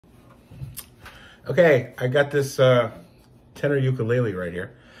Okay, I got this tenor ukulele right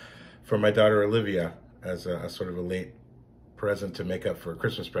here for my daughter Olivia as a sort of a late present to make up for a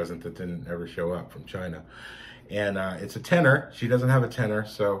Christmas present that didn't ever show up from China. And it's a tenor. She doesn't have a tenor,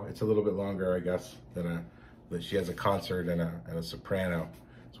 so it's a little bit longer, I guess, than she has a concert and a soprano.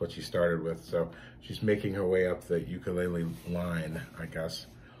 That's what she started with. So she's making her way up the ukulele line, I guess.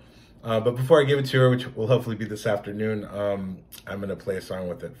 But before I give it to her, which will hopefully be this afternoon, I'm gonna play a song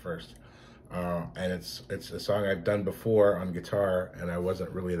with it first. And it's a song I've done before on guitar, and I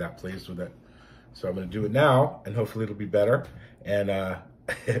wasn't really that pleased with it. So I'm gonna do it now, and hopefully it'll be better. And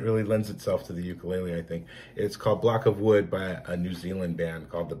it really lends itself to the ukulele, I think. It's called Block of Wood by a New Zealand band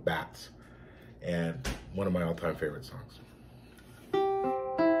called the Bats, and one of my all-time favorite songs.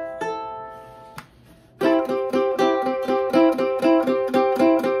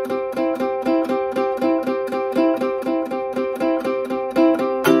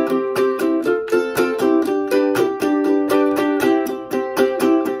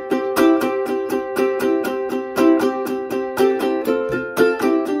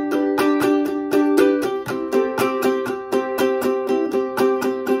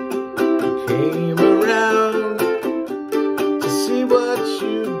 Came around to see what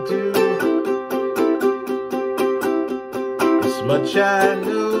you do. This much I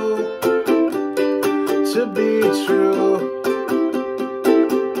know to be true,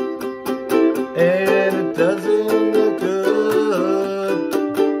 and it doesn't look good.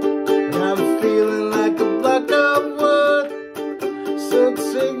 And I'm feeling like a block of wood, so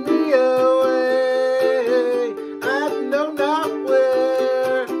take me away. I know not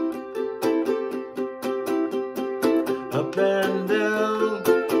where. Up and down,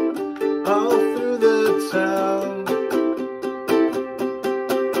 all through the town.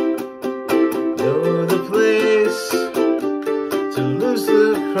 Know the place to lose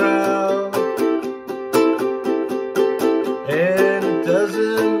the crowd, and it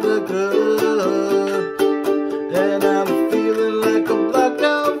doesn't look good. And I'm feeling like a block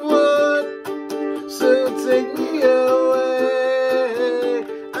of wood, so take me away.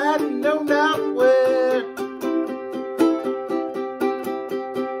 I know not where.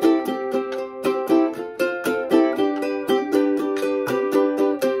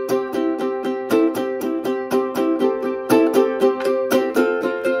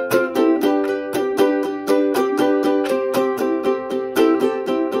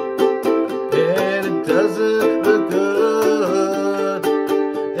 Doesn't look good,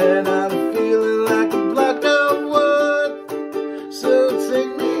 and I'm feeling like a block of wood, so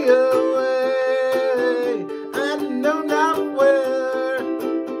take me away. I know not where.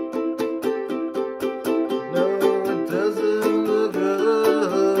 No, it doesn't look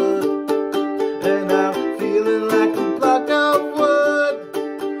good, and I'm feeling like a block of wood,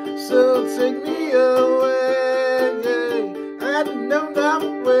 so take me